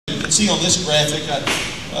see on this graphic that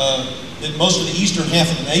most of the eastern half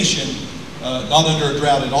of the nation not under a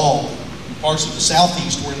drought at all. In parts of the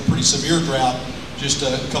southeast were in a pretty severe drought just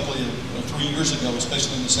a couple of 3 years ago,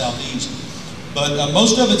 especially in the southeast. But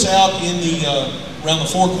most of it's out in the around the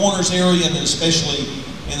Four Corners area, and then especially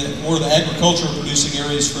in more of the agricultural producing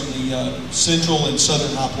areas from the central and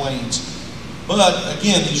southern high plains. But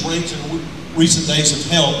again, these rains in recent days have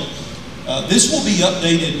helped. This will be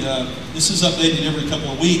updated. This is updated every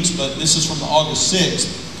couple of weeks, but this is from August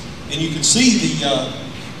 6th. And you can see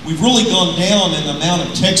we've really gone down in the amount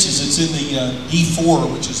of Texas that's in the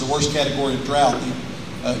D4, which is the worst category of drought,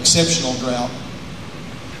 the exceptional drought.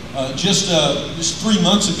 Just 3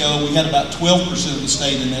 months ago, we had about 12% of the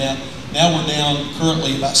state in that. Now we're down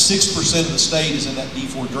currently about 6% of the state is in that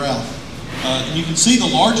D4 drought. And you can see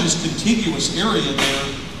the largest contiguous area there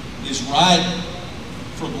is right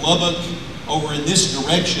from Lubbock over in this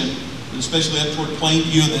direction, especially up toward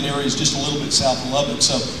Plainview, and then areas just a little bit south of Lubbock.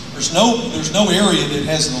 So there's no area that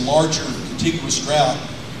has a larger contiguous drought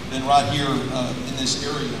than right here in this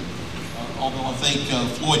area. Although I think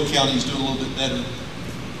Floyd County is doing a little bit better.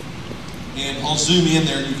 And I'll zoom in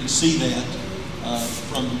there and you can see that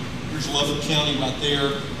here's Lubbock County right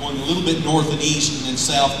there, going a little bit north and east and then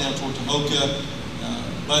south down toward Tahoka.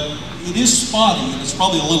 But it is spotty, and it's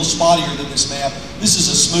probably a little spottier than this map. This is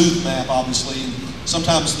a smooth map, obviously, and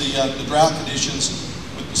sometimes the drought conditions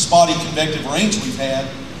with the spotty convective rains we've had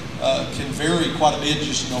can vary quite a bit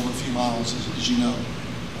just in over a few miles, as you know.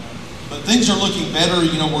 But things are looking better.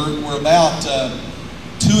 You know, we're about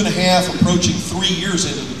 2.5, approaching 3 years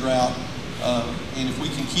into the drought. And if we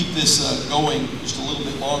can keep this going just a little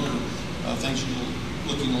bit longer, things are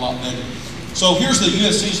looking a lot better. So here's the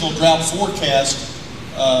U.S. seasonal drought forecast.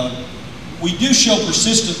 We do show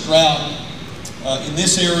persistent drought in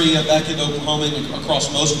this area, back in Oklahoma, and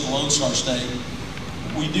across most of the Lone Star State.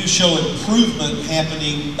 We do show improvement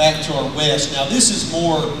happening back to our west. Now this is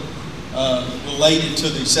more related to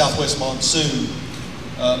the southwest monsoon.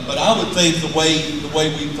 But I would think the way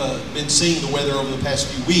we've been seeing the weather over the past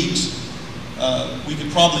few weeks, we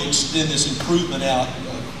could probably extend this improvement out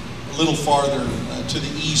a little farther to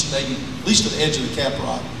the east, maybe at least to the edge of the Cap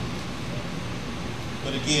Rock.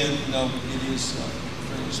 But again, you know, it is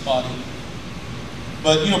fairly spotty.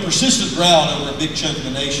 But you know, persistent drought over a big chunk of the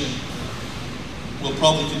nation will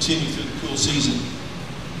probably continue through the cool season.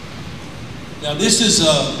 Now this is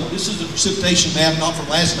the precipitation map, not from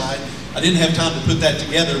last night. I didn't have time to put that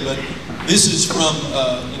together, but this is from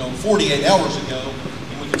 48 hours ago,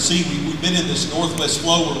 and we can see we've been in this northwest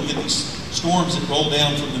flow where we get these storms that roll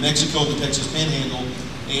down from New Mexico to the Texas Panhandle,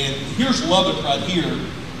 and here's Lubbock right here,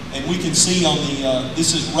 and we can see on the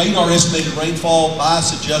this is radar estimated rainfall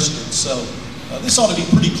bias adjusted, so this ought to be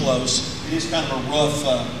pretty close. It is kind of a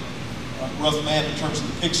rough map in terms of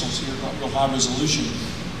the pixels here, not real high resolution,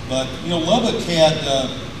 but you know, Lubbock had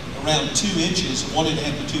around 2 inches,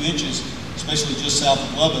 1.5 to 2 inches, especially just south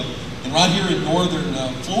of Lubbock. And right here in northern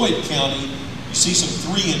Floyd County, you see some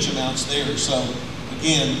 3-inch amounts there. So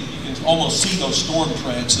again, you can almost see those storm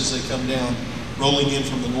tracks as they come down, rolling in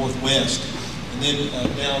from the northwest. And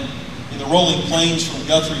then down in the rolling plains from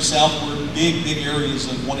Guthrie southward, big areas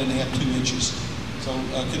of 1.5 to 2 inches. So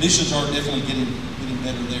conditions are definitely getting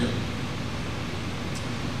better there.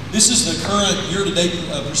 This is the current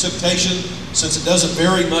year-to-date precipitation. Since it doesn't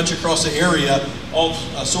vary much across the area, all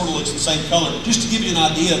sort of looks the same color. Just to give you an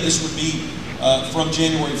idea, this would be from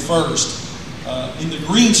January 1st. In the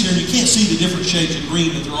greens here, and you can't see the different shades of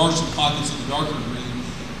green, but there are some pockets of the darker green.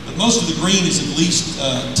 But most of the green is at least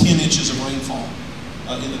 10 inches of rainfall.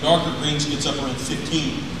 In the darker greens, it gets up around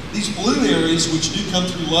 15. These blue areas, which do come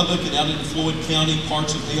through Lubbock and out into Floyd County,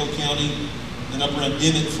 parts of Hale County, and up around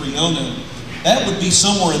Dimmitt, Freona, that would be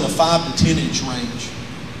somewhere in the 5 to 10 inch range.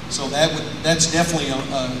 So that's definitely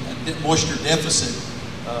a moisture deficit,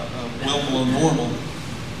 well below normal.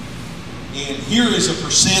 And here is a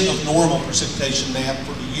percent of normal precipitation map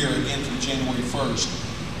for the year, again from January 1st.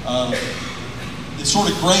 The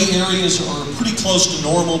sort of gray areas are pretty close to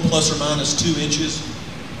normal, plus or minus 2 inches.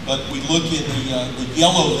 But we look in the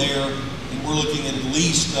yellow there, and we're looking at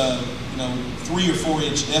least 3 or 4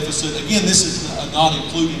 inch deficit. Again, this is not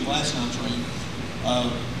including last night's rain.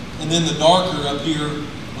 And then the darker up here,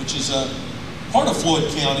 which is part of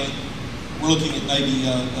Floyd County, we're looking at maybe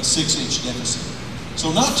a 6-inch deficit.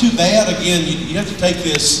 So not too bad. Again, you have to take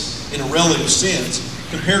this in a relative sense.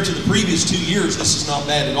 Compared to the previous 2 years, this is not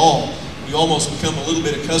bad at all. We almost become a little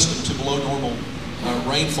bit accustomed to below normal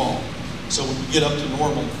rainfall. So when we get up to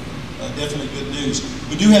normal, definitely good news.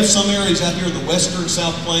 We do have some areas out here in the western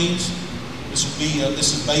South Plains. This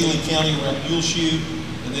is Bailey County around Muleshoe,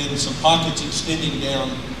 and then some pockets extending down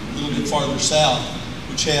a little bit farther south,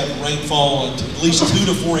 which have rainfall at least 2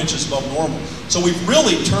 to 4 inches above normal. So we've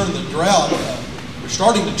really turned the drought, we're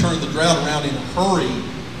starting to turn the drought around in a hurry,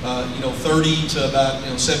 30 to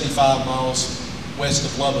about 75 miles west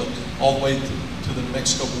of Lubbock, all the way to the New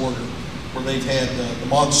Mexico border, where they've had, the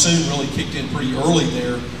monsoon really kicked in pretty early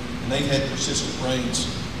there, and they've had persistent rains.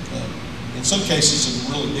 In some cases,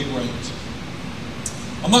 some really big rains.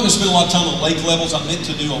 I'm not going to spend a lot of time on lake levels. I meant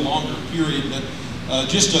to do a longer period, but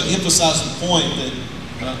just to emphasize the point that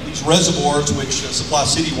these reservoirs, which supply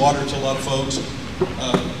city water to a lot of folks,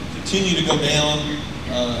 continue to go down.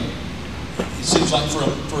 It seems like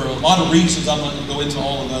for a lot of reasons, I'm not going to go into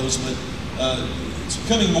all of those, but it's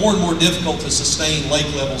becoming more and more difficult to sustain lake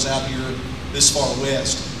levels out here this far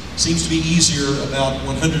west. It seems to be easier about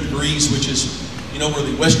 100 degrees, which is where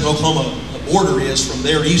the western Oklahoma border is. From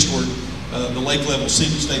there eastward, the lake levels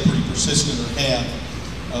seem to stay pretty persistent, or have.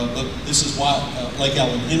 But this is Lake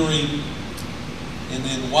Allen Henry, and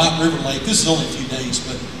then White River Lake. This is only a few days,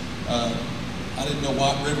 but I didn't know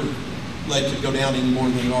White River Lake could go down any more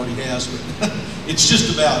than it already has. But it's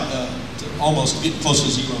just about almost getting close to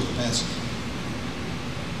zero capacity.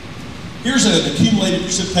 Here's an accumulated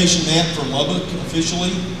precipitation map for Lubbock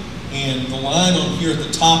officially, and the line on here at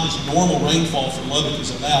the top is normal rainfall for Lubbock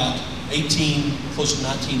is about 18, close to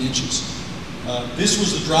 19 inches. This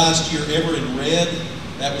was the driest year ever in red.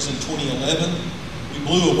 That was in 2011. We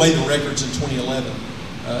blew away the records in 2011.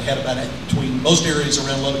 Had about between, most areas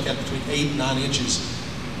around Lubbock had between 8 and 9 inches.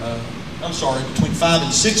 Between 5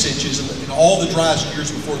 and 6 inches, and all the driest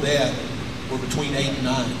years before that were between 8 and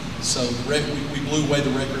 9. So we blew away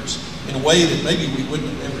the records in a way that maybe we wouldn't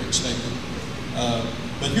have ever expected.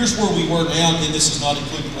 But here's where we were now. Again, this is not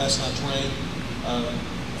including last night's rain.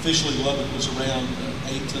 Officially, Lubbock was around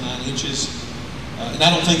 8 to 9 inches. And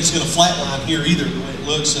I don't think it's going to flatline here either, the way it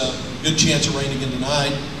looks. Good chance of rain again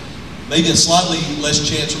tonight. Maybe a slightly less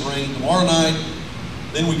chance of rain tomorrow night.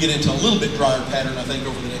 Then we get into a little bit drier pattern, I think,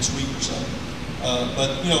 over the next week or so.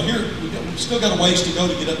 But here we've still got a ways to go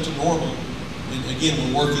to get up to normal. And again,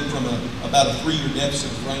 we're working from about a 3-year deficit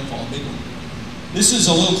of rainfall, a big one. This is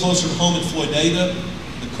a little closer to home in Floydada,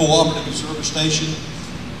 the cooperative observer station.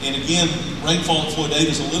 And again, rainfall in Floydada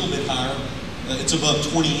is a little bit higher. It's above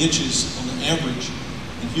 20 inches on the average.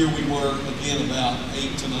 And here we were, again, about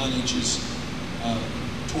 8 to 9 inches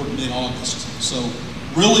toward mid-August. So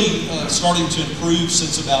really starting to improve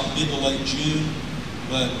since about mid to late June,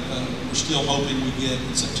 but we're still hoping we get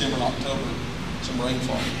in September and October some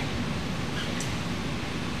rainfall.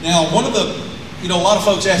 Now, one of the, a lot of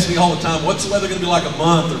folks ask me all the time, what's the weather going to be like a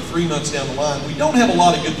month or 3 months down the line? We don't have a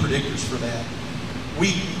lot of good predictors for that.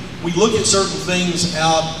 We look at certain things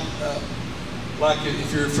out, like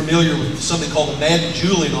if you're familiar with something called the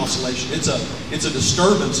Madden-Julian oscillation. It's a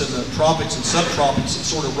disturbance in the tropics and subtropics that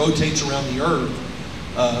sort of rotates around the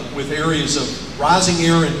Earth with areas of rising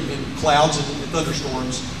air and clouds and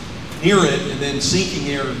thunderstorms near it, and then sinking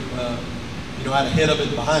air, out ahead of it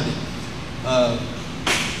and behind it.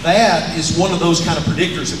 That is one of those kind of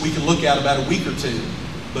predictors that we can look at about a week or two,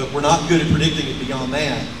 but we're not good at predicting it beyond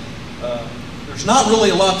that. There's not really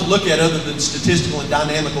a lot to look at other than statistical and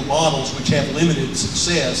dynamical models, which have limited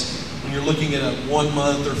success when you're looking at a 1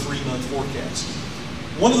 month or 3 month forecast.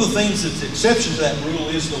 One of the things that's the exception to that rule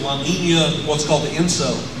is the La Nina, what's called the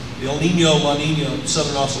ENSO, the El Nino-La Nina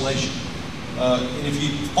Southern Oscillation. And if you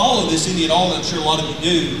follow this any at all, I'm sure a lot of you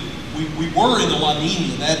do, we were in the La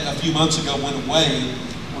Nina. That a few months ago went away.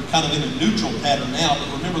 We're kind of in a neutral pattern now, but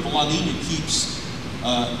remember the La Nina keeps,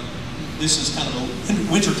 this is kind of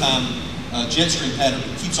a wintertime jet stream pattern.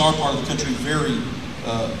 It keeps our part of the country very,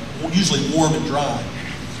 usually warm and dry.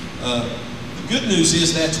 The good news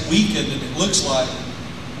is that's weakened, and it looks like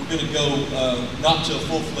we're going to go not to a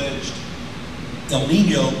full-fledged El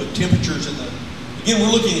Nino, but temperatures in the, again,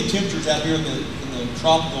 we're looking at temperatures out here in the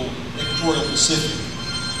tropical equatorial Pacific.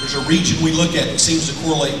 There's a region we look at that seems to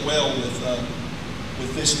correlate well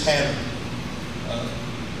with this pattern.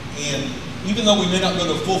 And even though we may not go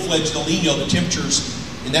to a full-fledged El Nino, the temperatures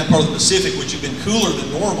in that part of the Pacific, which have been cooler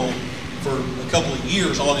than normal for a couple of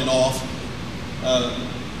years on and off,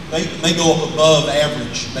 may go up above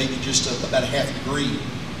average, maybe just about a ½ degree.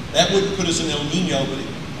 That wouldn't put us in El Nino, but it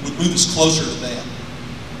would move us closer to that.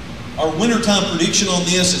 Our wintertime prediction on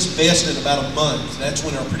this is best in about a month. That's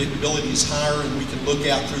when our predictability is higher and we can look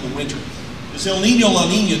out through the winter. This El Nino La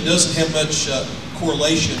Nina doesn't have much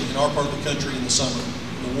correlation in our part of the country in the summer,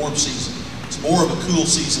 in the warm season. It's more of a cool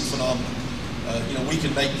season phenomenon. We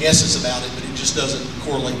can make guesses about it, but it just doesn't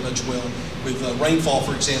correlate much well with rainfall,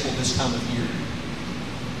 for example, this time of year.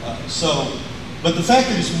 But the fact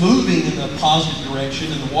that it's moving in a positive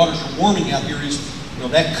direction and the waters are warming out here is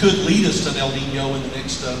that could lead us to an El Nino in the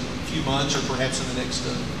next few months, or perhaps in the next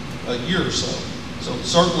year or so. So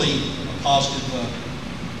certainly positive,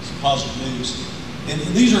 some positive news. And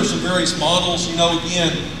these are some various models.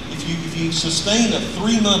 Again, if you sustain a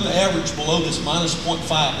 3-month average below this -0.5,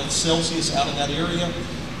 that's Celsius out in that area,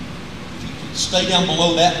 if you stay down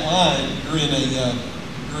below that line, you're in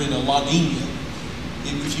a La Nina.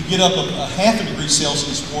 If you get up a half a degree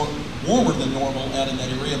Celsius warmer than normal out in that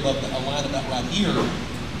area, above a line about right here,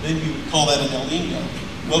 then you would call that an El Nino.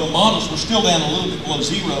 Well, the models, we're still down a little bit below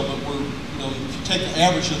zero, but if you take the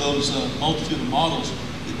average of those multitude of models,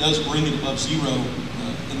 it does bring it above zero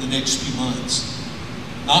in the next few months.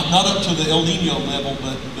 Not up to the El Nino level,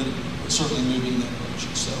 but certainly moving in that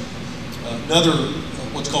direction. So another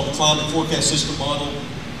what's called the climate forecast system model.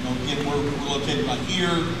 Again, we're located right here,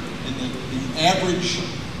 and the average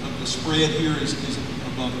of the spread here is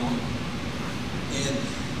above normal.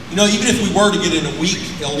 And even if we were to get in a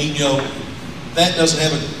weak El Nino, that doesn't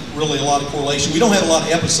have really a lot of correlation. We don't have a lot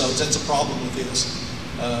of episodes. That's a problem with this.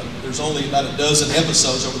 There's only about a dozen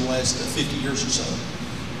episodes over the last 50 years or so.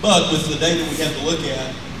 But with the data we have to look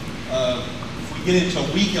at, if we get into a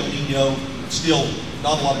weak El Nino, still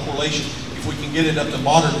not a lot of correlation. If we can get it up to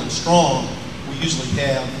moderate and strong, we usually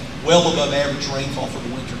have well above average rainfall for the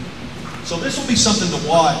winter. So this will be something to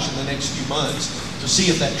watch in the next few months to see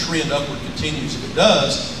if that trend upward continues. If it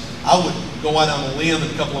does, I would go out on a limb in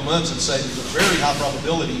a couple of months and say there's a very high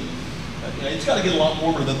probability. It's got to get a lot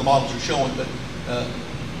warmer than the models are showing, but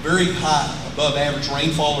very high above average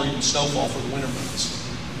rainfall or even snowfall for the winter months.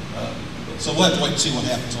 So we'll have to wait and see what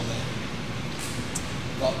happens on that.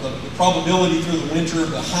 The probability through the winter,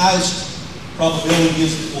 the highest probability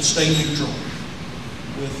is that it will stay neutral,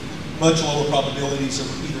 with much lower probabilities of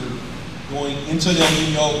either going into an El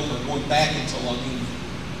Nino or going back into La Nina.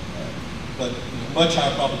 But much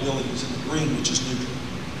higher probabilities in the green, which is neutral.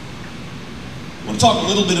 I want to talk a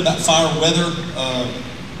little bit about fire weather. I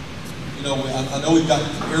know we've got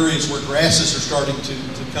areas where grasses are starting to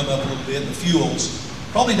come up a little bit, the fuels.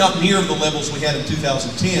 Probably not near the levels we had in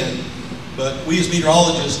 2010, but we as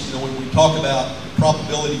meteorologists, when we talk about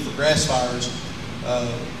probability for grass fires,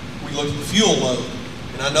 we look at the fuel load.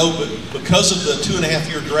 And I know because of the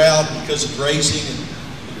 2.5-year drought, because of grazing and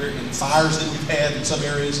fires that we've had in some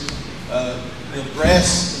areas, the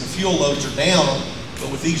grass and the fuel loads are down,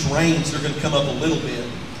 but with these rains, they're going to come up a little bit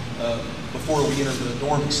before we enter the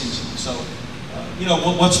dormant season. So,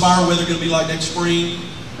 what's fire weather going to be like next spring?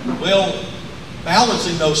 Well,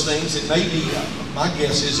 balancing those things, it may be, my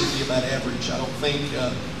guess is it'll be about average. I don't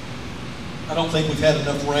think we've had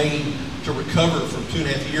enough rain to recover from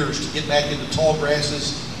 2.5 years to get back into tall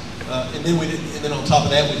grasses. And then on top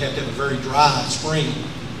of that, we'd have to have a very dry spring,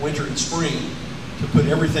 winter and spring, to put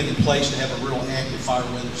everything in place to have a real active fire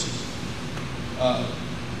weather season.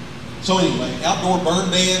 So anyway, outdoor burn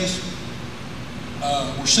bans,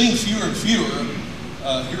 we're seeing fewer and fewer.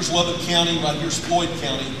 Here's Lubbock County, right here's Floyd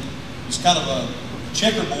County. It's kind of a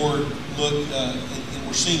checkerboard look, and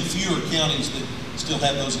we're seeing fewer counties that still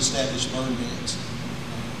have those established burn bans.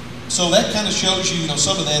 So that kind of shows you,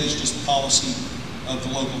 some of that is just the policy of the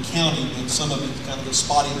local county, and some of it kind of the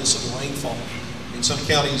spottiness of the rainfall. And some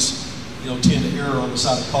counties, tend to err on the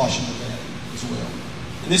side of caution with that as well.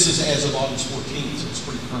 And this is as of August 14th, so it's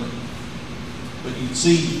pretty current. But you can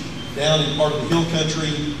see down in part of the hill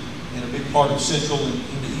country and a big part of central and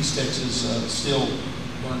into East Texas, still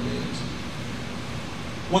burn bans.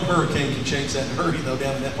 One hurricane can change that in a hurry, though,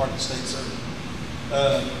 down in that part of the state, certainly.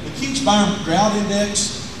 The Keach-Byram Drought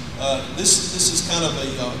Index, this is kind of a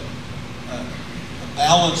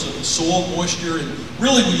balance of the soil moisture, and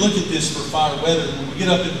really we look at this for fire weather. When we get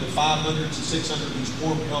up into the 500s and 600s, these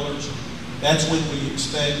warm colors, that's when we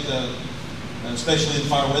expect, especially in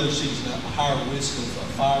fire weather season, a higher risk of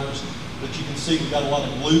fires. But you can see we've got a lot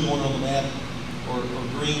of blue going on the map, or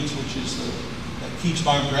greens, which is that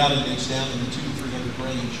Keach-Byram Drought Index down in the 200 to 300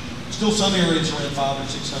 range. Still some areas around 500 or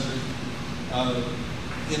 600.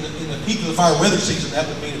 In the peak of the fire weather season, that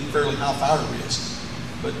would mean a fairly high fire risk.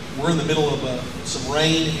 But we're in the middle of some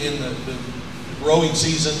rain in the growing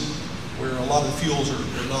season, where a lot of the fuels are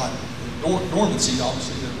not in dormancy,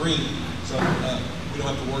 obviously, they're green. So we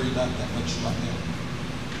don't have to worry about that much right now.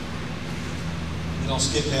 And I'll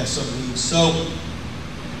skip past some of these. So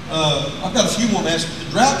I've got a few more maps.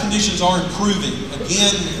 The drought conditions are improving.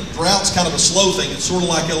 Again, drought's kind of a slow thing. It's sort of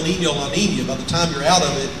like El Nino, La Nina. By the time you're out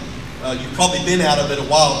of it, you've probably been out of it a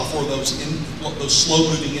while before those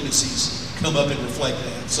slow-moving indices come up and reflect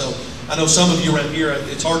that. So I know some of you around here,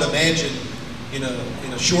 it's hard to imagine in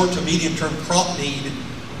a short to medium-term crop need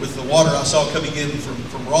with the water I saw coming in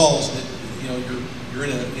from Rawls that you're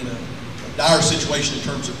in a dire situation in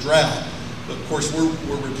terms of drought. But of course,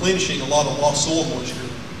 we're replenishing a lot of lost soil moisture.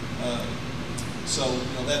 So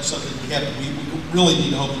that's something we really need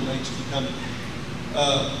to hope the rains keep coming.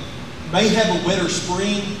 May have a wetter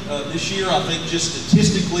spring this year. I think just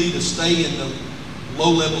statistically to stay in the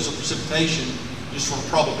low levels of precipitation, just from a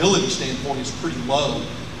probability standpoint, is pretty low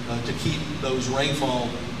to keep those rainfall,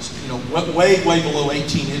 way below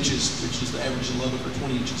 18 inches, which is the average in Lubbock, or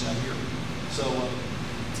 20 inches out here. So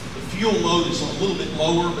the fuel load is a little bit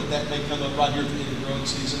lower, but that may come up right here at the end of the growing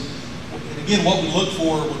season. And again, what we look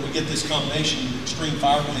for when we get this combination of extreme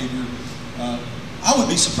fire behavior, I would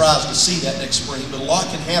be surprised to see that next spring, but a lot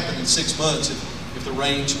can happen in 6 months if the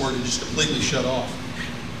rains were to just completely shut off.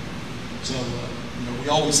 So we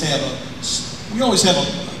always have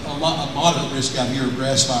a moderate risk out here of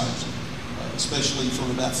grass fires, especially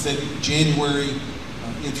from about January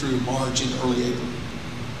in through March into early April.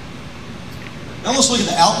 Now let's look at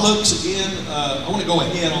the outlooks again. I want to go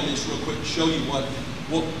ahead on this real quick and show you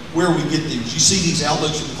where we get these. You see these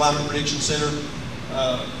outlooks from the Climate Prediction Center.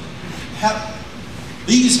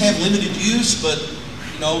 These have limited use, but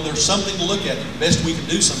there's something to look at. The best we can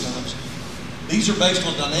do sometimes. These are based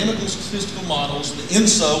on dynamical statistical models. The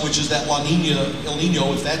INSO, which is that La Nina, El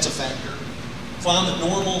Nino, if that's a factor. Climate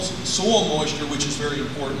normals, soil moisture, which is very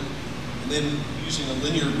important, and then using a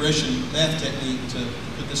linear regression math technique to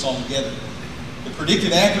put this all together. The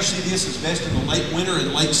predictive accuracy of this is best in the late winter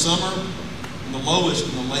and late summer, and the lowest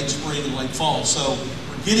in the late spring and late fall. So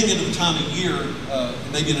we're getting into the time of year,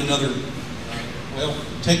 maybe in another, well,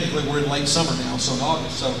 technically we're in late summer now, so in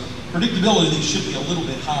August. So predictability of these should be a little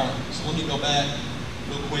bit higher. So let me go back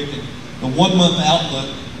real quick. The 1 month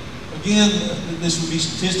outlook, again, this would be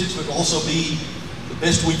statistics, but also be the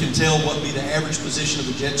best we can tell what would be the average position of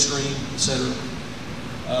the jet stream, etc.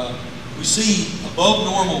 We see above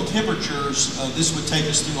normal temperatures. This would take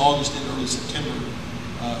us through August and early September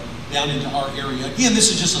down into our area. Again,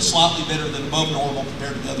 this is just a slightly better than above normal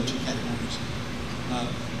compared to the other two categories.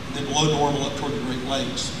 And then below normal up toward the Great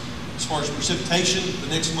Lakes. As far as precipitation, the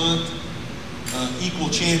next month, equal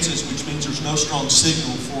chances, which means there's no strong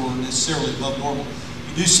signal for necessarily above normal.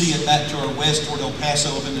 You do see it back to our west toward El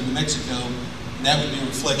Paso up into New Mexico, and that would be a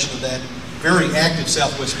reflection of that very active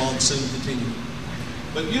southwest monsoon continuing.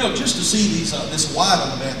 But just to see these this wide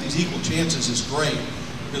on the map, these equal chances is great,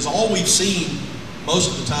 because all we've seen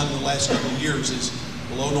most of the time in the last couple of years is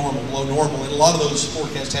below normal, and a lot of those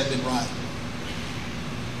forecasts have been right.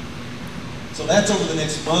 So that's over the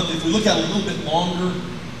next month. If we look at a little bit longer,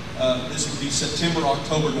 this would be September,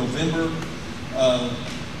 October, November.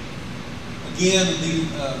 Again, the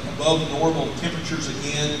above normal temperatures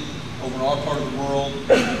again over our part of the world,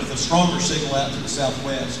 with a stronger signal out to the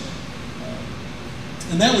southwest.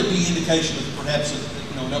 And that would be indication of perhaps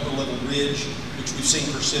an upper level ridge, which we've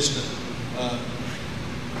seen persisting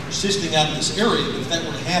out in this area. But if that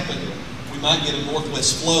were to happen, we might get a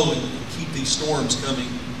northwest flow and keep these storms coming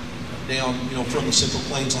down, from the Central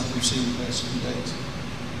Plains like we've seen in the past few days.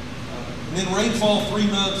 And then rainfall 3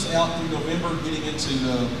 months out through November, getting into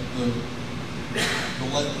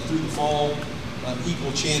through the fall,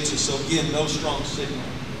 equal chances. So again, no strong signal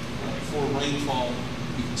for rainfall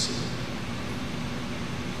we can see.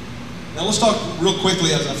 Now let's talk real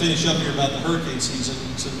quickly as I finish up here about the hurricane season.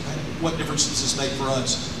 So what difference does this make for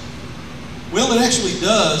us? Well, it actually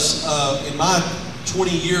does. In my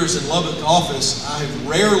 20 years in Lubbock office, I have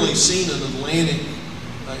rarely seen an Atlantic,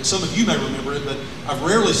 some of you may remember it, but I've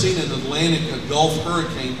rarely seen an Atlantic Gulf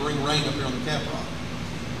hurricane bring rain up here on the Cap Rock.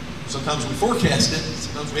 Sometimes we forecast it,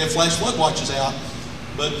 sometimes we have flash flood watches out,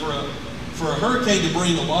 but for a hurricane to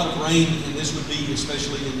bring a lot of rain, and this would be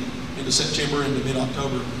especially into September into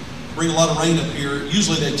mid-October, bring a lot of rain up here,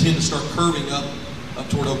 usually they tend to start curving up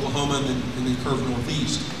toward Oklahoma and then curve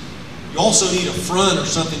northeast. You also need a front or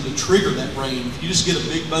something to trigger that rain. If you just get a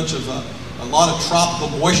big bunch of a lot of tropical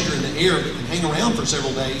moisture in the air that can hang around for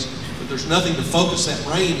several days, but there's nothing to focus that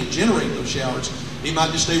rain and generate those showers, it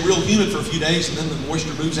might just stay real humid for a few days, and then the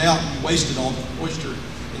moisture moves out and you wasted all the moisture.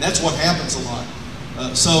 And that's what happens a lot.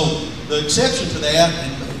 So the exception to that,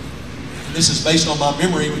 and this is based on my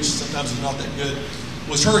memory, which sometimes is not that good,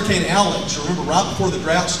 was Hurricane Alex. Remember, right before the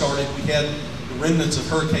drought started, we had the remnants of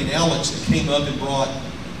Hurricane Alex that came up and brought,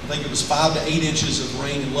 I think it was 5 to 8 inches of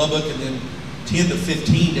rain in Lubbock, and then 10 to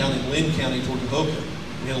 15 down in Linn County toward Avoca.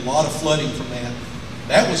 We had a lot of flooding from that.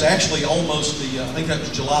 That was actually almost I think that was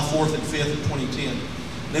July 4th and 5th of 2010.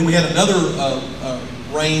 Then we had another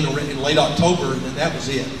rain in late October, and then that was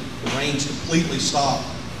it. The rains completely stopped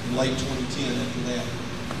in late 2010 after that.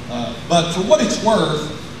 But for what it's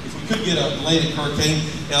worth, if we could get an Atlantic hurricane,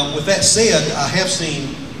 now with that said, I have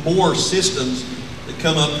seen more systems that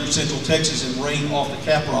come up through central Texas and rain off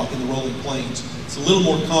the caprock in the rolling plains. It's a little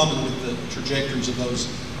more common with the trajectories of those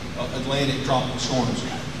Atlantic tropical storms.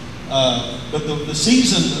 But the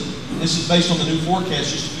season, this is based on the new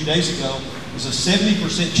forecast just a few days ago, is a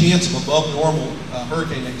 70% chance of above normal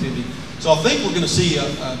hurricane activity. So I think we're going to see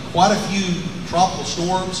quite a few tropical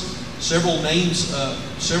storms, several names,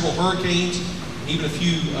 several hurricanes, and even a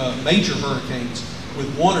few major hurricanes, with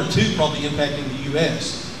one or two probably impacting the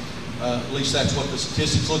U.S. At least that's what the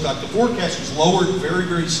statistics look like. The forecast was lowered very,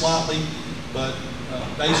 very slightly, but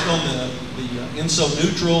based on the ENSO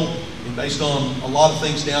neutral and based on a lot of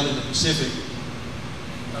things down in the Pacific,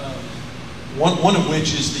 one of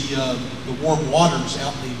which is the warm waters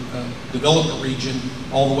out in the development region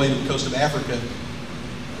all the way to the coast of Africa.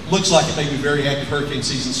 Looks like it may be very active hurricane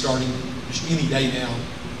season starting just any day now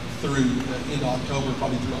through into October,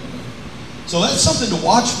 probably through October. So that's something to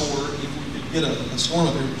watch for if we could get a storm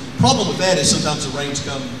up here. Problem with that is sometimes the rains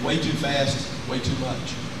come way too fast, way too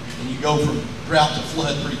much. And you go from drought to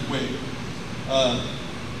flood pretty quick. And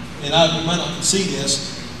you might not see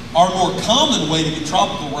this. Our more common way to get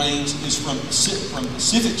tropical rains is from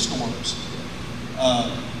Pacific storms.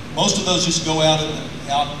 Most of those just go out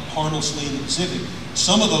harmlessly in the Pacific.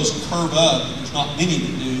 Some of those curve up, and there's not many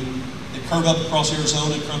that do. They curve up across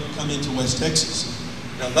Arizona and come into West Texas.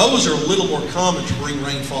 Now those are a little more common to bring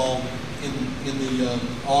rainfall in the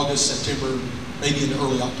August, September, maybe in the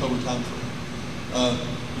early October timeframe.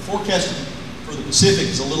 The forecast for the Pacific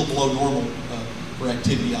is a little below normal for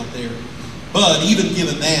activity out there. But even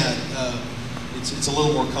given that, it's a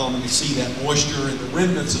little more common to see that moisture and the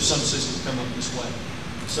remnants of some systems come up this way.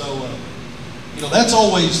 So, you know, that's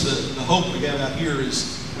always the hope we have out here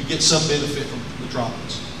is we get some benefit from the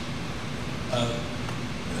tropics.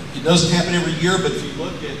 It doesn't happen every year, but if you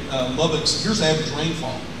look at Lubbock's, here's average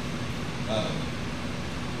rainfall.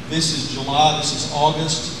 This is July, this is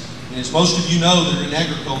August, and as most of you know that are in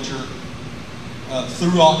agriculture,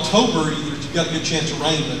 through October, you've got a good chance of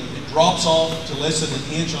rain, but it drops off to less than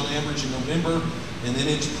an inch on average in November, and then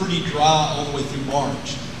it's pretty dry all the way through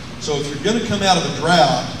March. So if you're going to come out of a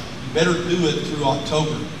drought, you better do it through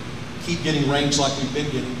October. Keep getting rains like we've been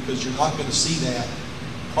getting, because you're not going to see that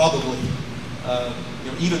probably.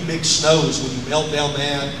 You know, even big snows, when you melt down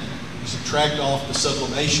that, you subtract off the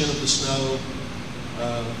sublimation of the snow,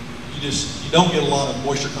 you don't get a lot of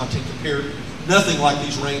moisture content compared, nothing like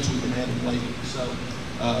these rains we've been having lately. So,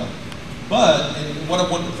 but what I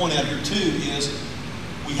want to point out here too is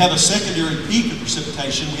we have a secondary peak of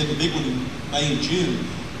precipitation. We have a big one in May and June,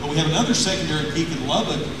 but we have another secondary peak in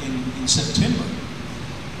Lubbock in September.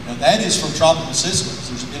 Now that is from tropical systems.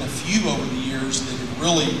 There's been a few over the years that have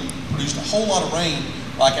really produced a whole lot of rain,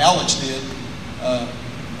 like Alex did.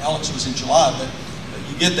 Alex was in July, but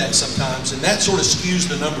you get that sometimes, and that sort of skews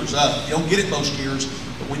the numbers up. You don't get it most years,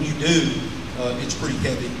 but when you do, it's pretty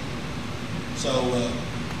heavy.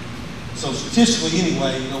 So statistically,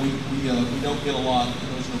 anyway, you know, we don't get a lot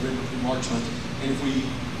in those November through March months. And if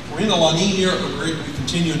we're in a La Nina or we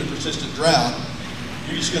continue in a persistent drought,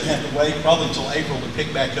 you're just going to have to wait probably until April to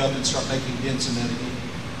pick back up and start making dents in that again.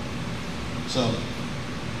 So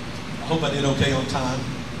I hope I did okay on time.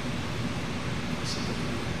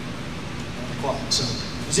 So,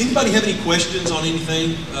 does anybody have any questions on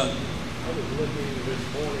anything? I was looking this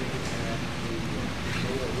morning at the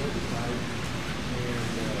NOAA website,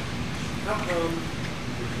 and how come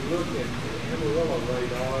if you look at the Amarillo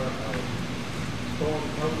radar storm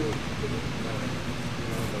total,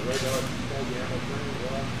 the radar told you how much rain it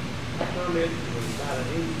was, how come it was about an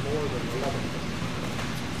inch more than 11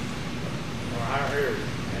 or our area,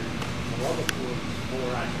 and 11 was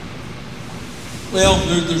more accurate? Well,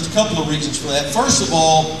 there's a couple of reasons for that. First of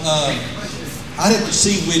all, I'd have to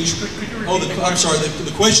see which. I'm sorry.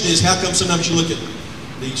 The question is, how come sometimes you look at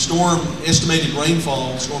the storm estimated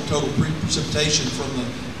rainfall, storm total precipitation from the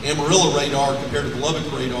Amarillo radar compared to the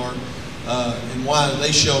Lubbock radar, and why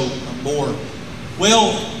they show more?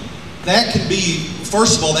 Well, that could be.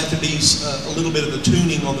 First of all, that could be a little bit of the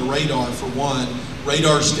tuning on the radar. For one,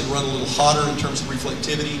 radars can run a little hotter in terms of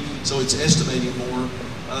reflectivity, so it's estimating more.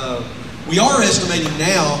 We are estimating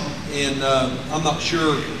now, and I'm not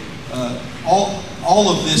sure, all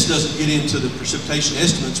of this doesn't get into the precipitation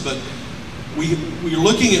estimates, but we're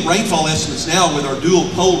looking at rainfall estimates now with our dual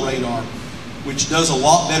pole radar, which does a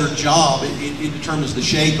lot better job. It determines the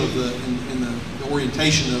shape of the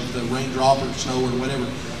orientation of the raindrop or snow or whatever.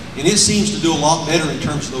 And it seems to do a lot better in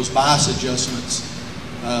terms of those bias adjustments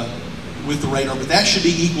with the radar, but that should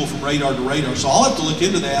be equal from radar to radar. So I'll have to look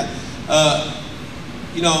into that.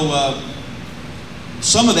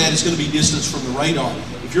 Some of that is going to be distance from the radar.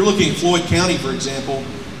 If you're looking at Floyd County, for example,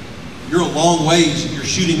 you're a long ways. You're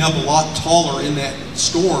shooting up a lot taller in that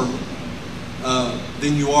storm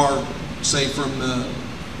than you are, say,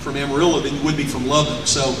 from Amarillo than you would be from Lubbock.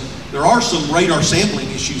 So there are some radar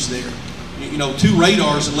sampling issues there. You know, two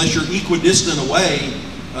radars, unless you're equidistant away,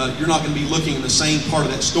 you're not going to be looking in the same part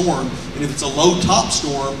of that storm. And if it's a low top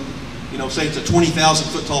storm, you know, say it's a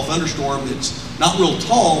 20,000 foot tall thunderstorm that's not real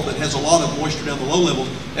tall but has a lot of moisture down the low levels,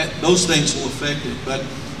 those things will affect it. But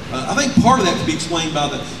I think part of that could be explained by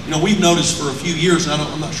you know, we've noticed for a few years, and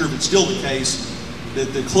I'm not sure if it's still the case,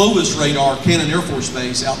 that the Clovis radar, Cannon Air Force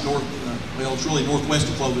Base out north, well, it's really northwest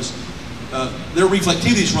of Clovis, their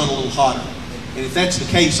reflectivities run a little hotter. And if that's the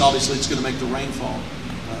case, obviously it's going to make the rainfall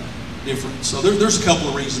different. So there's a couple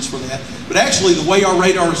of reasons for that. But actually, the way our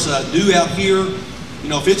radars do out here, you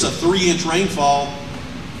know, if it's a 3-inch rainfall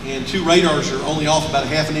and two radars are only off about a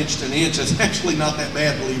 ½ inch to an inch, that's actually not that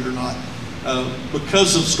bad, believe it or not.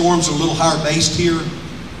 Because of storms are a little higher based here,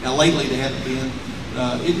 now lately they haven't been,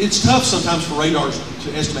 it's tough sometimes for radars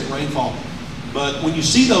to estimate rainfall. But when you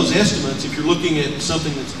see those estimates, if you're looking at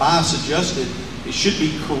something that's bias adjusted, it should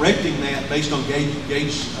be correcting that based on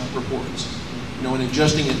gauge reports, you know, and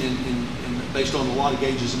adjusting it and based on a lot of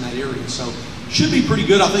gauges in that area. So should be pretty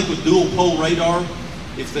good, I think, with dual pole radar.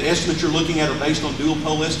 If the estimates you're looking at are based on dual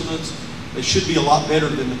pole estimates, they should be a lot better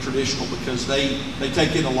than the traditional because they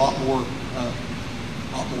take in a lot more.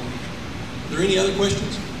 Are there any other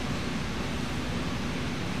questions?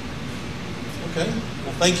 Okay.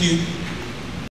 Well, thank you.